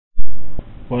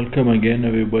Welcome again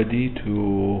everybody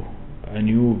to a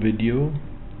new video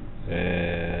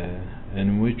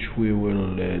in which we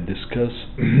will discuss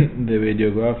the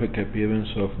radiographic appearance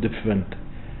of different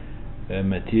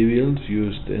materials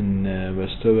used in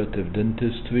restorative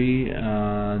dentistry,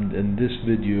 and in this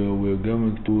video we're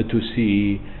going to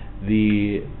see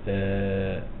the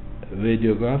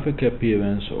radiographic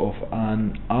appearance of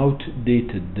an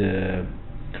outdated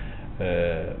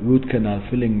root canal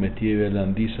filling material,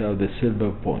 and these are the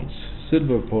silver points.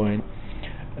 Silver points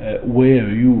were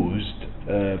used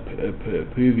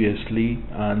previously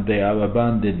and they are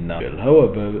abandoned now.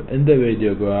 However, in the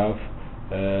radiograph,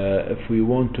 if we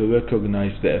want to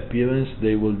recognize the appearance,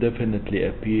 they will definitely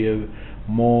appear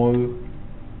more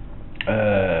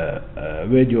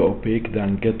radio opaque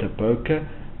than gutta percha,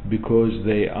 because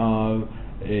they are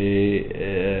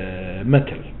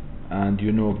metal, and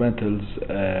you know metals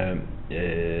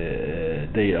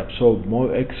they absorb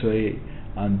more X-ray,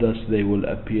 and thus they will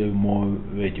appear more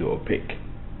radio opaque.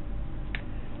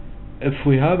 If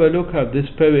we have a look at this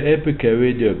periapical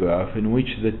radiograph, in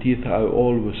which the teeth are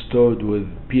all restored with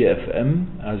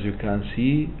PFM, as you can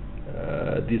see,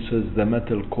 this is the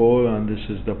metal core and this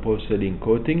is the porcelain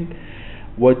coating.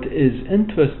 What is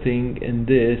interesting in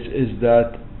this is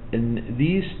that in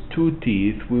these two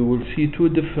teeth we will see two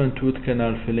different root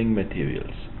canal filling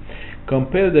materials.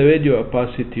 Compare the radio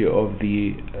opacity of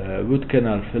the root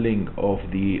canal filling of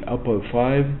the upper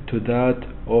 5 to that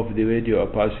of the radio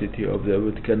opacity of the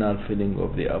root canal filling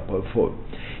of the upper 4.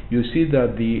 You see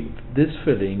that this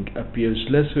filling appears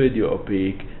less radio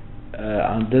opaque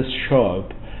and less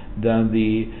sharp than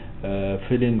the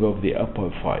filling of the upper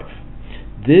 5.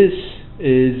 This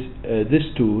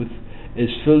tooth is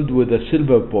filled with a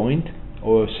silver point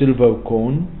or silver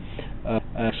cone,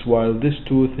 while this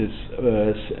tooth is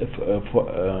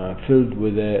filled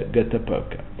with a gutta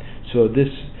percha. So this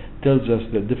tells us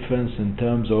the difference in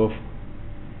terms of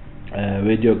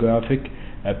radiographic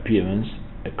appearance,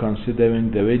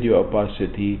 considering the radio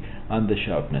opacity and the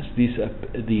sharpness.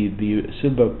 The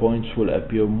silver points will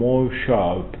appear more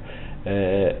sharp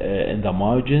in the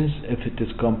margins if it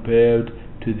is compared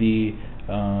to the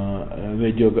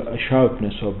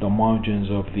sharpness of the margins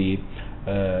of the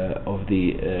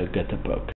gutta percha.